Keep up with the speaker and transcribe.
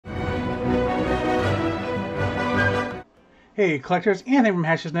Hey collectors, Anthony from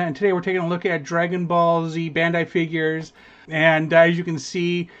HashesNet, and today we're taking a look at Dragon Ball Z Bandai figures. And as you can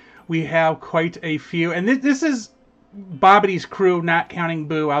see, we have quite a few. And this is Babidi's crew, not counting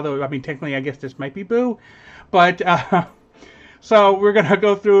Boo, although, I mean, technically, I guess this might be Boo. But, so we're going to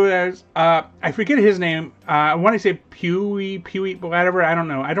go through as, I forget his name. I want to say Pui, whatever, I don't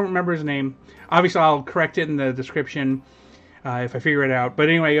know. I don't remember his name. Obviously, I'll correct it in the description if I figure it out. But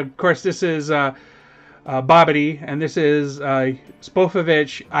anyway, of course, this is... Babidi, and this is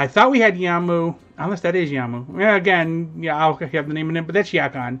Spopovich. I thought we had Yamu, unless that is Yamu. Yeah, again, yeah, I'll have the name in it, but that's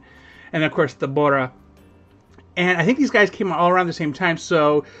Yakon. And of course, Dabura. And I think these guys came all around the same time,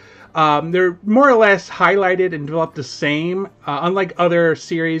 so they're more or less highlighted and developed the same. Unlike other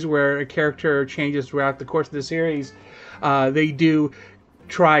series where a character changes throughout the course of the series, they do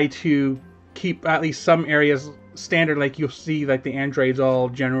try to keep at least some areas standard, like you'll see, like the androids all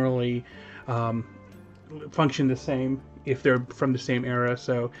generally function the same if they're from the same era.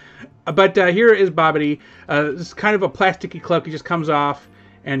 So, but here is Babidi. This is kind of a plasticky cloak. He just comes off,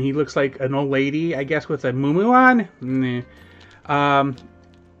 and he looks like an old lady, I guess, with a muumuu on.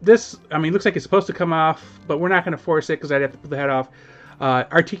 This, I mean, looks like it's supposed to come off, but we're not going to force it because I'd have to put the head off.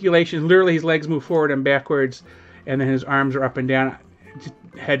 Articulation, literally his legs move forward and backwards, and then his arms are up and down.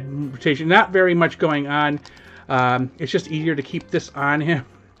 Head rotation, not very much going on. It's just easier to keep this on him.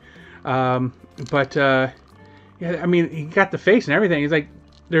 But yeah, I mean, he got the face and everything. He's like,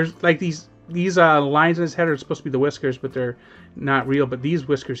 there's like these lines in his head are supposed to be the whiskers, but they're not real. But these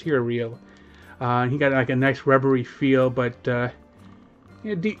whiskers here are real. He got like a nice rubbery feel, but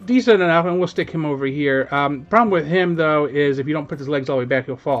yeah, decent enough. And we'll stick him over here. Problem with him though is if you don't put his legs all the way back,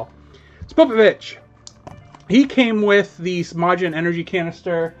 he'll fall. Spopovich. He came with the Smodgen energy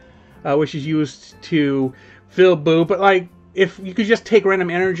canister, which is used to fill Boo, but like, if you could just take random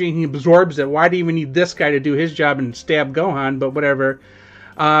energy and he absorbs it, why do you even need this guy to do his job and stab Gohan? But whatever.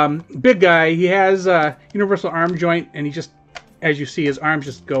 Big guy. He has a universal arm joint, and he just, as you see, his arms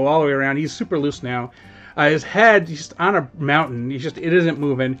just go all the way around. He's super loose now. His head, he's just on a mountain. It isn't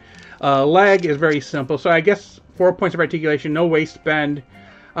moving. Leg is very simple. So I guess 4 points of articulation, no waist bend.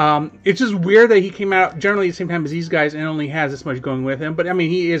 It's just weird that he came out generally at the same time as these guys and only has this much going with him. But I mean,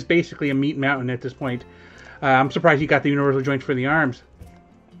 he is basically a meat mountain at this point. I'm surprised he got the universal joint for the arms.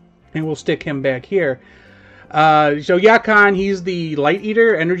 And we'll stick him back here. So Yakon, he's the light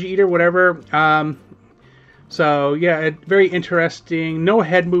eater, energy eater, whatever. So yeah, very interesting. No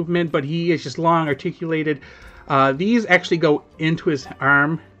head movement, but he is just long, articulated. These actually go into his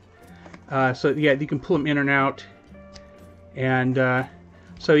arm. So yeah, you can pull him in and out. And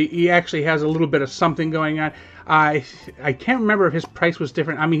so he actually has a little bit of something going on. I can't remember if his price was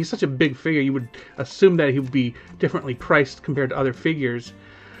different. I mean, he's such a big figure, you would assume that he would be differently priced compared to other figures.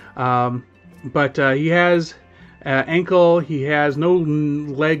 But he has ankle, he has no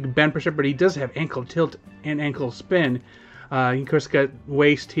leg bend per se, but he does have ankle tilt and ankle spin. He, of course, got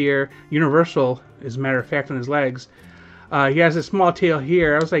waist here, universal, as a matter of fact, on his legs. He has a small tail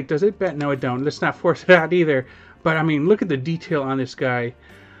here. I was like, does it bend? No, it don't. Let's not force it out either. But, I mean, look at the detail on this guy.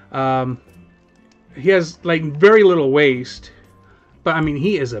 He has, like, very little waist. But, I mean,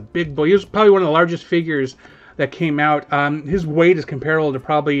 he is a big boy. He was probably one of the largest figures that came out. His weight is comparable to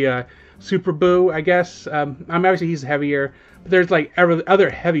probably Super Boo, I guess. I mean, obviously, he's heavier. But there's, like, other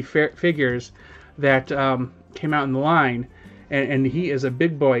heavy figures that came out in the line. And he is a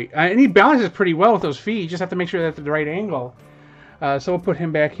big boy. And he balances pretty well with those feet. You just have to make sure that's at the right angle. So we'll put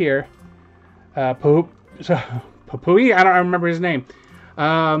him back here. Pui? I don't remember his name.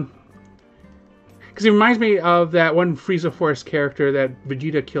 Because he reminds me of that one Frieza Force character that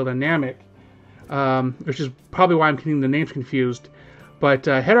Vegeta killed on Namek. Which is probably why I'm getting the names confused. But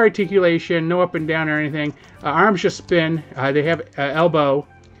head articulation, no up and down or anything. Arms just spin. They have elbow.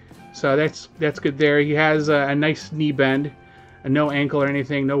 So that's good there. He has a nice knee bend. No ankle or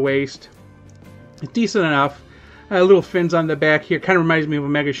anything. No waist. It's decent enough. Little fins on the back here. Kind of reminds me of a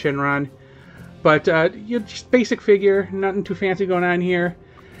Mega Shenron. But just basic figure. Nothing too fancy going on here.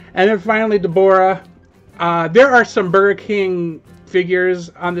 And then finally, Dabura. There are some Burger King figures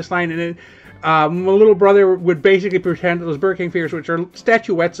on this line, and my little brother would basically pretend that those Burger King figures, which are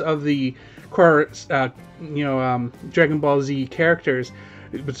statuettes of the core, Dragon Ball Z characters,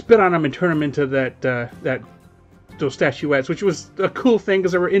 would spit on them and turn them into those statuettes, which was a cool thing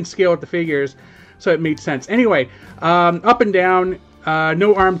because they were in scale with the figures, so it made sense. Anyway, up and down,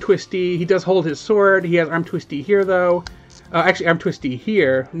 no arm twisty. He does hold his sword. He has arm twisty here, though. Actually, arm twisty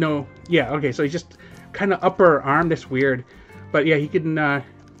here. No, yeah, okay, so he's just kind of upper arm. That's weird. But yeah, he can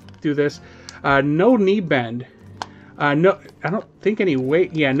do this. No knee bend. No, I don't think any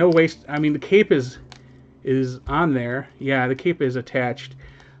weight. Yeah, no waist. I mean, the cape is is on there. Yeah, the cape is attached.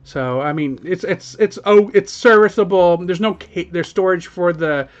 So I mean, it's serviceable. There's no there's storage for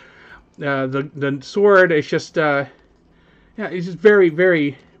the sword. It's just yeah, it's just very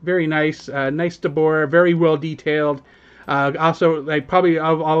nice. Nice Dabura, very well detailed. Also, like probably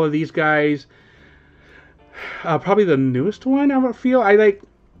of all of these guys, probably the newest one. I would feel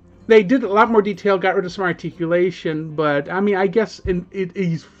they did a lot more detail, got rid of some articulation, but I mean, I guess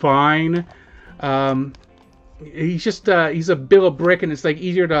he's fine. He's just he's a bill of brick, and it's like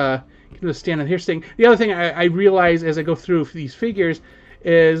easier to stand on. Here's the thing. The other thing I realize as I go through these figures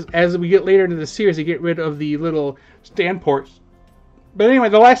is as we get later into the series, they get rid of the little stand ports. But anyway,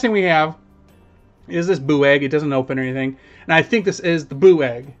 the last thing we have is this Boo egg. It doesn't open or anything, and I think this is the Boo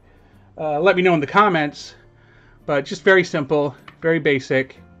egg. Let me know in the comments. But just very simple, very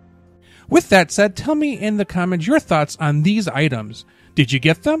basic. With that said, tell me in the comments your thoughts on these items. Did you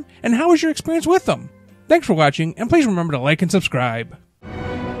get them? And how was your experience with them? Thanks for watching, and please remember to like and subscribe.